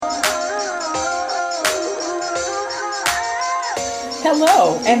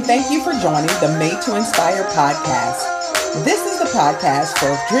Hello, and thank you for joining the Made to Inspire podcast. This is the podcast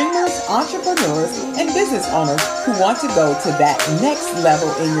for dreamers, entrepreneurs, and business owners who want to go to that next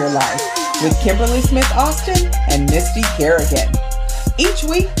level in your life with Kimberly Smith Austin and Misty Kerrigan. Each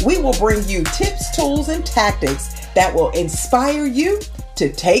week, we will bring you tips, tools, and tactics that will inspire you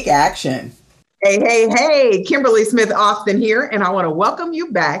to take action. Hey, Kimberly Smith Austin here, and I want to welcome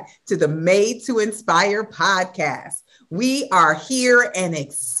you back to the Made to Inspire podcast. We are here and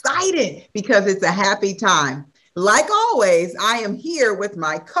excited because it's a happy time. Like always, I am here with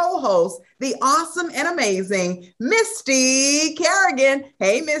my co-host, the awesome and amazing Misty Kerrigan.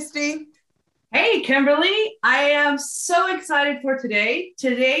 Hey, Misty. Hey, Kimberly. I am so excited for today.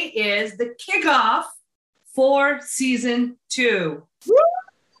 Today is the kickoff for season 2. Woo!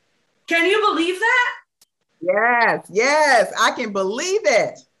 Can you believe that? Yes, I can believe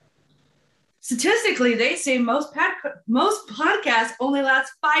it. Statistically, they say most podcasts only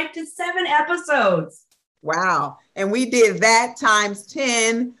last 5 to 7 episodes. Wow. And we did that times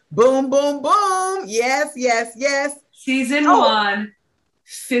 10. Boom, boom, boom. Yes. Season 1,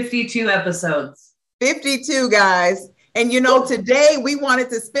 52 episodes. 52, guys. And today we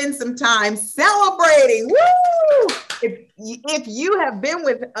wanted to spend some time celebrating. Woo! If you have been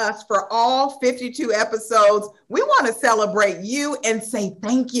with us for all 52 episodes, we want to celebrate you and say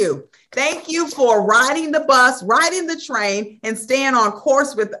thank you. Thank you for riding the bus, riding the train, and staying on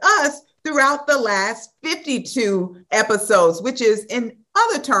course with us throughout the last 52 episodes, which is, in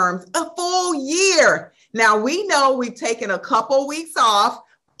other terms, a full year. Now, we know we've taken a couple weeks off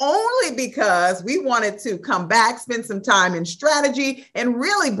only because we wanted to come back, spend some time in strategy, and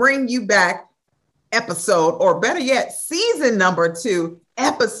really bring you back episode, or better yet, season number 2,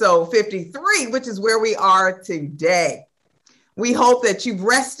 episode 53, which is where we are today. We hope that you've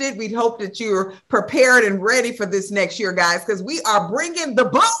rested. We hope that you're prepared and ready for this next year, guys, because we are bringing the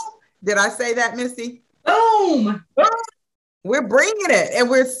boom. Did I say that, Misty? Boom. We're bringing it, and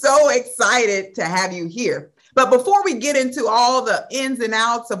we're so excited to have you here. But before we get into all the ins and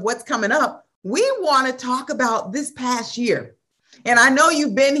outs of what's coming up, we want to talk about this past year. And I know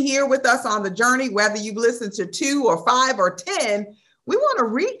you've been here with us on the journey, whether you've listened to 2 or 5 or 10. We want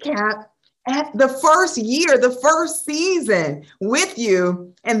to recap at the first year, the first season with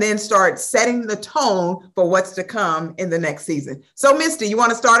you, and then start setting the tone for what's to come in the next season. So, Misty, you want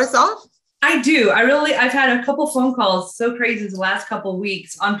to start us off? I do. I've had a couple phone calls so crazy the last couple of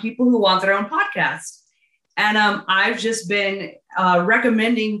weeks on people who want their own podcast. And I've just been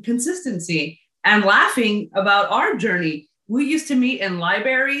recommending consistency and laughing about our journey. We used to meet in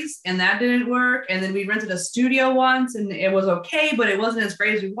libraries and that didn't work. And then we rented a studio once and it was okay, but it wasn't as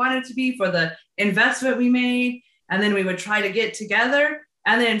great as we wanted it to be for the investment we made. And then we would try to get together.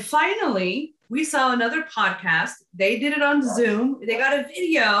 And then finally, we saw another podcast. They did it on Zoom. They got a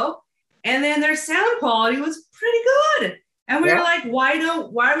video and then their sound quality was pretty good. And we were like, why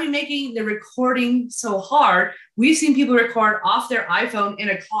are we making the recording so hard? We've seen people record off their iPhone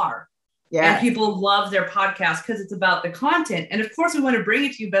in a car. Yeah. And people love their podcast because it's about the content. And of course, we want to bring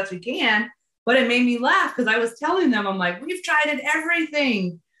it to you best we can. But it made me laugh because I was telling them, I'm like, we've tried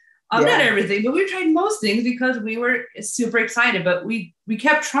everything. Not everything, but we've tried most things because we were super excited. But we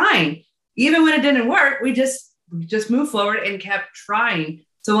kept trying. Even when it didn't work, we just moved forward and kept trying.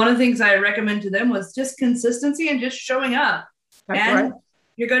 So one of the things I recommend to them was just consistency and just showing up. That's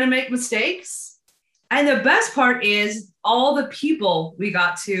You're going to make mistakes. And the best part is all the people we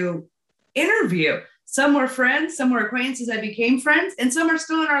got to interview. Some were friends, some were acquaintances that became friends, and some are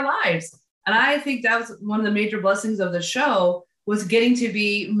still in our lives. And I think that was one of the major blessings of the show was getting to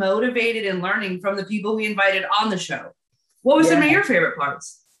be motivated and learning from the people we invited on the show. What was some of your favorite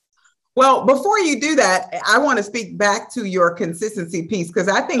parts? Well, before you do that, I want to speak back to your consistency piece because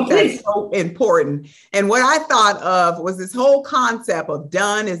I think that's so important. And what I thought of was this whole concept of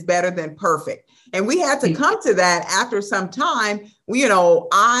done is better than perfect. And we had to come to that after some time.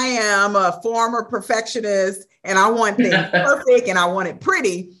 I am a former perfectionist and I want things perfect and I want it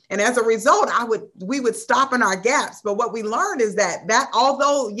pretty. And as a result, we would stop in our gaps. But what we learned is that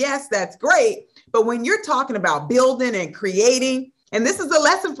although, yes, that's great, but when you're talking about building and creating, and this is a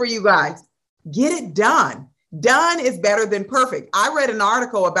lesson for you guys, get it done. Done is better than perfect. I read an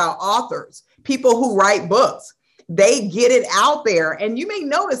article about authors, people who write books. They get it out there. And you may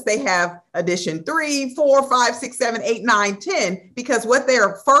notice they have edition 3, 4, 5, 6, 7, 8, 9, 10, because what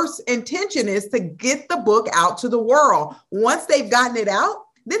their first intention is to get the book out to the world. Once they've gotten it out,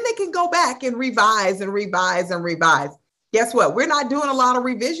 then they can go back and revise and revise and revise. Guess what? We're not doing a lot of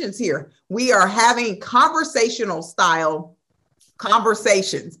revisions here. We are having conversational style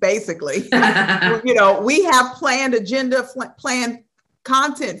conversations, basically. We have planned agenda, planned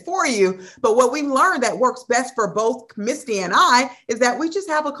content for you. But what we've learned that works best for both Misty and I is that we just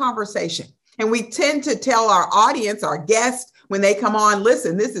have a conversation. And we tend to tell our audience, our guests, when they come on,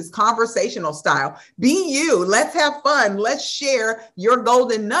 listen, this is conversational style. Be you. Let's have fun. Let's share your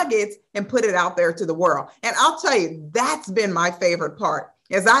golden nuggets and put it out there to the world. And I'll tell you, that's been my favorite part.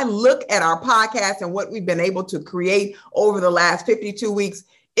 As I look at our podcast and what we've been able to create over the last 52 weeks,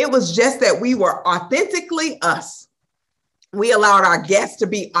 it was just that we were authentically us. We allowed our guests to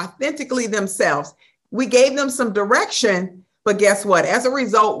be authentically themselves. We gave them some direction, but guess what? As a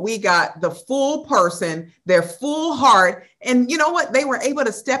result, we got the full person, their full heart. And you know what? They were able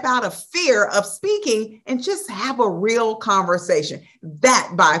to step out of fear of speaking and just have a real conversation.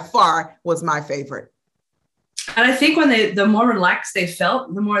 That by far was my favorite. And I think when the more relaxed they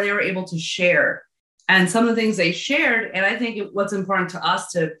felt, the more they were able to share. And some of the things they shared, and I think what's important to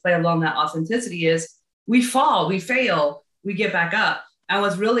us to play along that authenticity is we fall, we fail, we get back up. I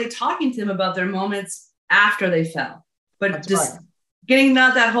was really talking to them about their moments after they fell, but That's just right. getting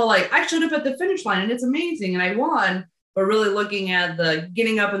not that whole, like, I showed up at the finish line and it's amazing and I won, but really looking at the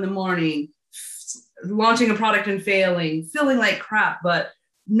getting up in the morning, launching a product and failing, feeling like crap, but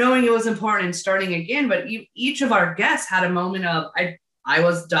knowing it was important and starting again. But each of our guests had a moment of, I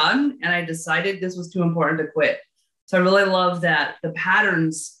was done and I decided this was too important to quit. So I really love that the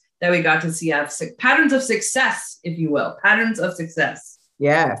patterns that we got to see have patterns of success, if you will, patterns of success.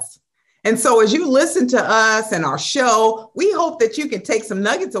 Yes. And so as you listen to us and our show, we hope that you can take some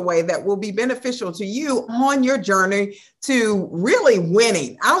nuggets away that will be beneficial to you on your journey to really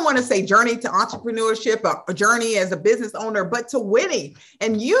winning. I don't want to say journey to entrepreneurship or a journey as a business owner, but to winning.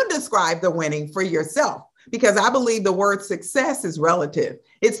 And you describe the winning for yourself, because I believe the word success is relative.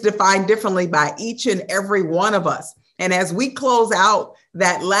 It's defined differently by each and every one of us. And as we close out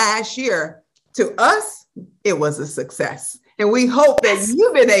that last year, to us, it was a success. And we hope that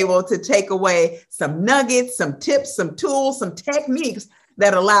you've been able to take away some nuggets, some tips, some tools, some techniques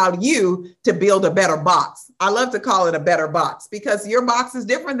that allowed you to build a better box. I love to call it a better box because your box is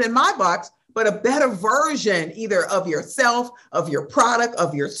different than my box, but a better version either of yourself, of your product,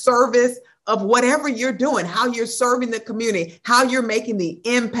 of your service, of whatever you're doing, how you're serving the community, how you're making the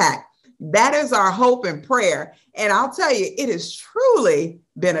impact. That is our hope and prayer. And I'll tell you, it has truly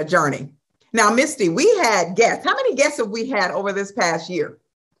been a journey. Now, Misty, we had guests. How many guests have we had over this past year?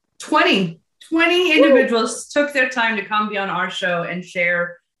 20 individuals took their time to come be on our show and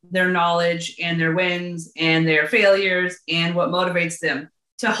share their knowledge and their wins and their failures and what motivates them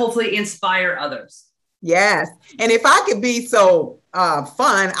to hopefully inspire others. Yes. And if I could be so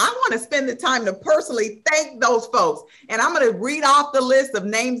fun, I want to spend the time to personally thank those folks. And I'm going to read off the list of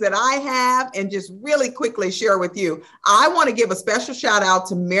names that I have and just really quickly share with you. I want to give a special shout out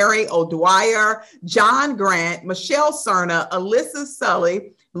to Mary O'Dwyer, John Grant, Michelle Cerna, Alyssa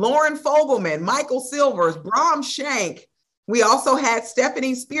Sully, Lauren Fogelman, Michael Silvers, Bram Shank. We also had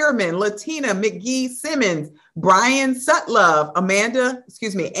Stephanie Spearman, Latina McGee Simmons, Brian Sutlove,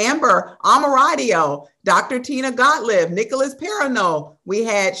 Amber Amaradio, Dr. Tina Gottlieb, Nicholas Perrineau. We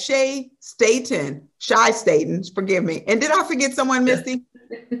had Shy Staten, forgive me. And did I forget someone, Misty?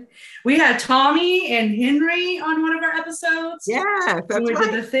 We had Tommy and Henry on one of our episodes. Yes, that's we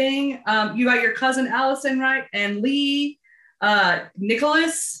right. did the thing. You got your cousin Allison, right? And Lee.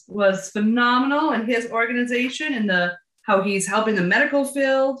 Nicholas was phenomenal in his organization and how he's helping the medical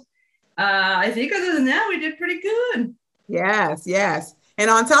field. I think other than that, we did pretty good. Yes, yes. And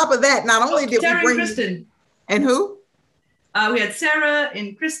on top of that, not only did Sarah we bring and Kristen. And who? We had Sarah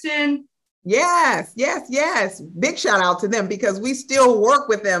and Kristen. Yes, yes, yes. Big shout out to them because we still work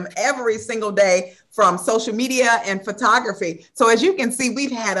with them every single day from social media and photography. So as you can see,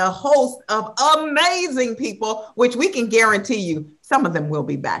 we've had a host of amazing people, which we can guarantee you, some of them will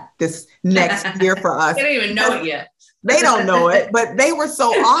be back this next year for us. They don't even know it yet. They don't know it, but they were so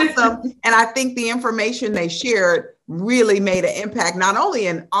awesome. And I think the information they shared really made an impact, not only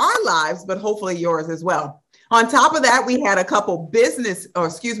in our lives, but hopefully yours as well. On top of that, we had a couple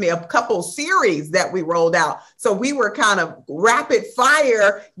series that we rolled out. So we were kind of rapid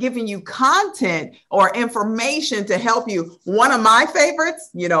fire giving you content or information to help you. One of my favorites,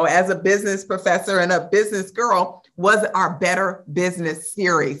 as a business professor and a business girl, was our Better Business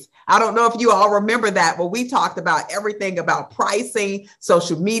series. I don't know if you all remember that, but we talked about everything about pricing,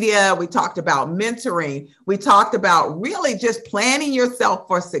 social media. We talked about mentoring. We talked about really just planning yourself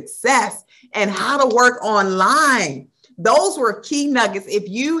for success and how to work online. Those were key nuggets. If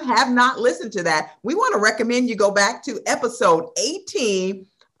you have not listened to that, we want to recommend you go back to episode 18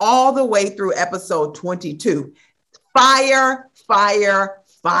 all the way through episode 22. Fire, fire,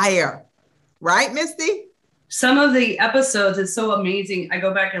 fire. Right, Misty? Some of the episodes is so amazing. I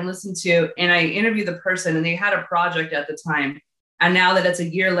go back and listen to, and I interview the person, and they had a project at the time. And now that it's a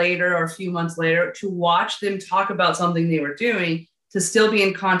year later or a few months later, to watch them talk about something they were doing, to still be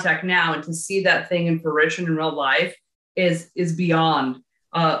in contact now and to see that thing in fruition in real life is beyond.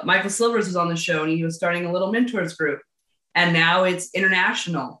 Michael Silvers was on the show, and he was starting a little mentors group. And now it's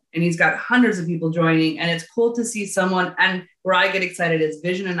international, and he's got hundreds of people joining. And it's cool to see someone, and where I get excited is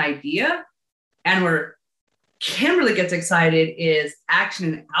vision and idea. And where Kimberly gets excited is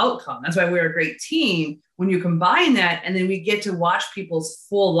action and outcome. That's why we're a great team. When you combine that, and then we get to watch people's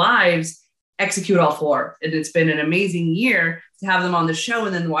full lives execute all four. And it's been an amazing year to have them on the show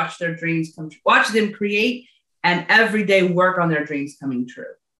and then watch their dreams come true, watch them create and every day work on their dreams coming true.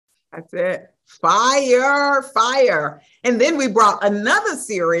 That's it. Fire, fire. And then we brought another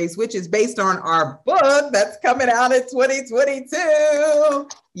series, which is based on our book that's coming out in 2022.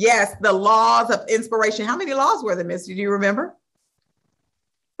 Yes, the laws of inspiration. How many laws were there, Misty? Do you remember?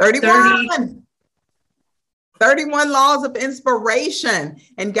 31. 31 laws of inspiration.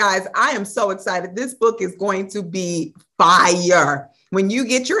 And guys, I am so excited. This book is going to be fire. When you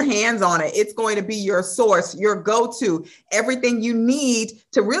get your hands on it, it's going to be your source, your go-to, everything you need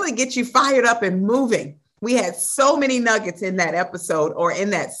to really get you fired up and moving. We had so many nuggets in that episode or in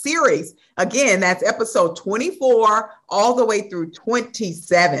that series. Again, that's episode 24 all the way through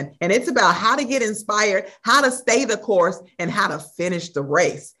 27. And it's about how to get inspired, how to stay the course, and how to finish the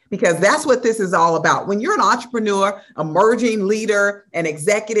race. Because that's what this is all about. When you're an entrepreneur, emerging leader, an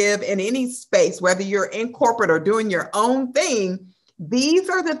executive in any space, whether you're in corporate or doing your own thing, these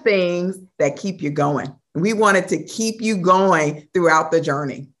are the things that keep you going. We wanted to keep you going throughout the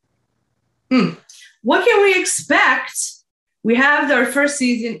journey. What can we expect? We have our first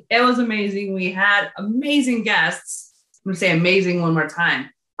season. It was amazing. We had amazing guests. I'm going to say amazing one more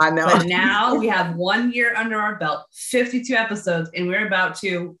time. I know. But now we have 1 year under our belt, 52 episodes, and we're about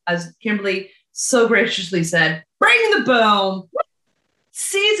to, as Kimberly so graciously said, bring the boom.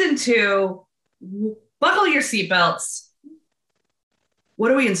 Season 2, buckle your seatbelts.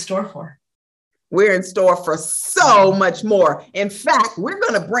 What are we in store for? We're in store for so much more. In fact, we're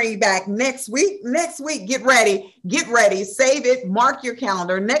going to bring back next week. Get ready, save it, mark your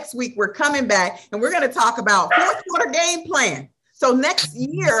calendar. Next week, we're coming back and we're going to talk about fourth quarter game plan. So next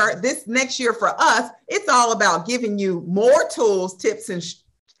year for us, it's all about giving you more tools, tips, and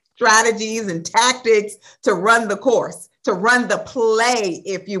strategies and tactics to run the course, to run the play,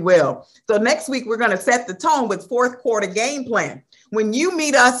 if you will. So next week, we're going to set the tone with fourth quarter game plan. When you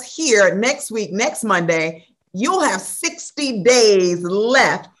meet us here next week, next Monday, you'll have 60 days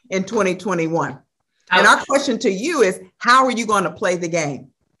left in 2021. And our question to you is, how are you going to play the game?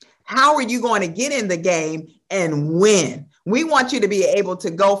 How are you going to get in the game and win? We want you to be able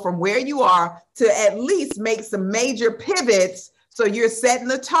to go from where you are to at least make some major pivots so you're setting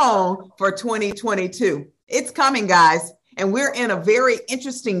the tone for 2022. It's coming, guys. And we're in a very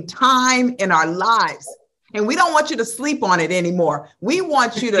interesting time in our lives. And we don't want you to sleep on it anymore. We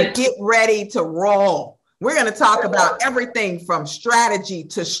want you to get ready to roll. We're going to talk about everything from strategy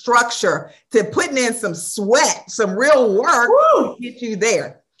to structure to putting in some sweat, some real work to get you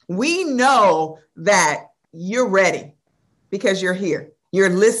there. We know that you're ready because you're here. You're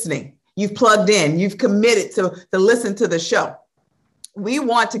listening. You've plugged in. You've committed to listen to the show. We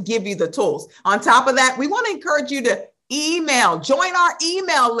want to give you the tools. On top of that, we want to encourage you to join our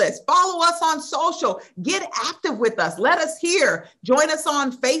email list, follow us on social, get active with us, let us hear, join us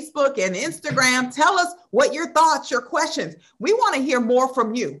on Facebook and Instagram, tell us what your thoughts, your questions. We want to hear more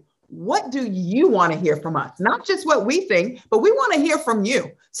from you. What do you want to hear from us? Not just what we think, but we want to hear from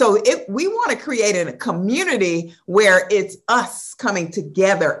you. So if we want to create a community where it's us coming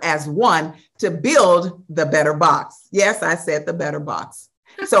together as one to build the better box. Yes, I said the better box.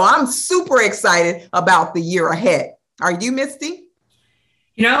 So I'm super excited about the year ahead. Are you, Misty?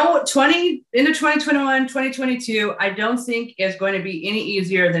 You know, into 2021, 2022, I don't think is going to be any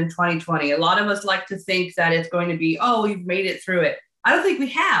easier than 2020. A lot of us like to think that it's going to be, oh, we've made it through it. I don't think we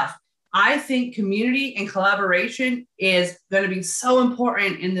have. I think community and collaboration is going to be so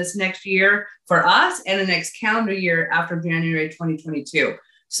important in this next year for us and the next calendar year after January 2022.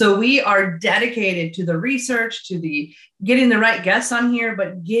 So we are dedicated to the research, to the getting the right guests on here,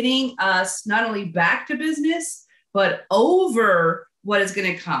 but getting us not only back to business, but over what is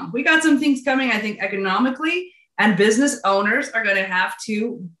going to come. We got some things coming, I think, economically, and business owners are going to have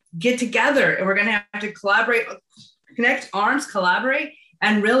to get together and we're going to have to collaborate, connect arms, collaborate,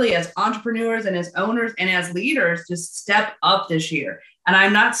 and really as entrepreneurs and as owners and as leaders, just step up this year. And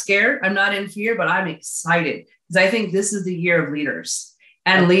I'm not scared. I'm not in fear, but I'm excited because I think this is the year of leaders.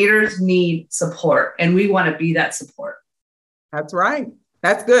 And leaders need support, and we want to be that support. That's right.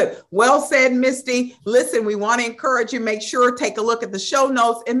 That's good. Well said, Misty. Listen, we want to encourage you, make sure, take a look at the show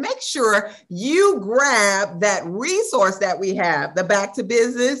notes and make sure you grab that resource that we have, the Back to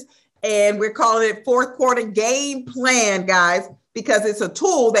Business. And we're calling it Fourth Quarter Game Plan, guys, because it's a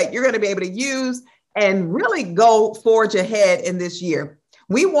tool that you're going to be able to use and really go forge ahead in this year.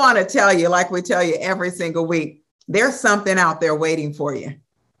 We want to tell you, like we tell you every single week, there's something out there waiting for you.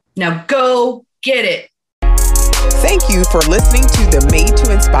 Now go get it. Thank you for listening to the Made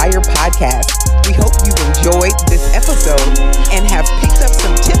to Inspire podcast. We hope you've enjoyed this episode and have picked up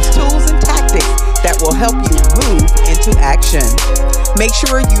some tips, tools, and tactics that will help you move into action. Make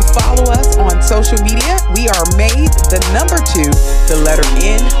sure you follow us on social media. We are Made, the number 2, the letter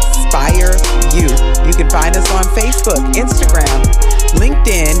Inspire You. You can find us on Facebook, Instagram,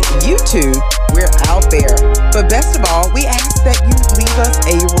 LinkedIn, YouTube. We're out there. But best of all, we ask that you leave us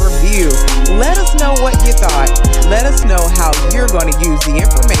a review. Let us know what you thought. Let us know how you're going to use the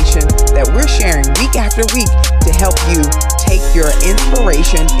information that we're sharing week after week to help you take your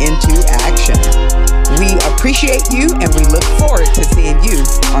inspiration into action. We appreciate you and we look forward to seeing you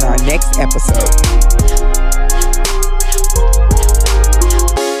on our next episode.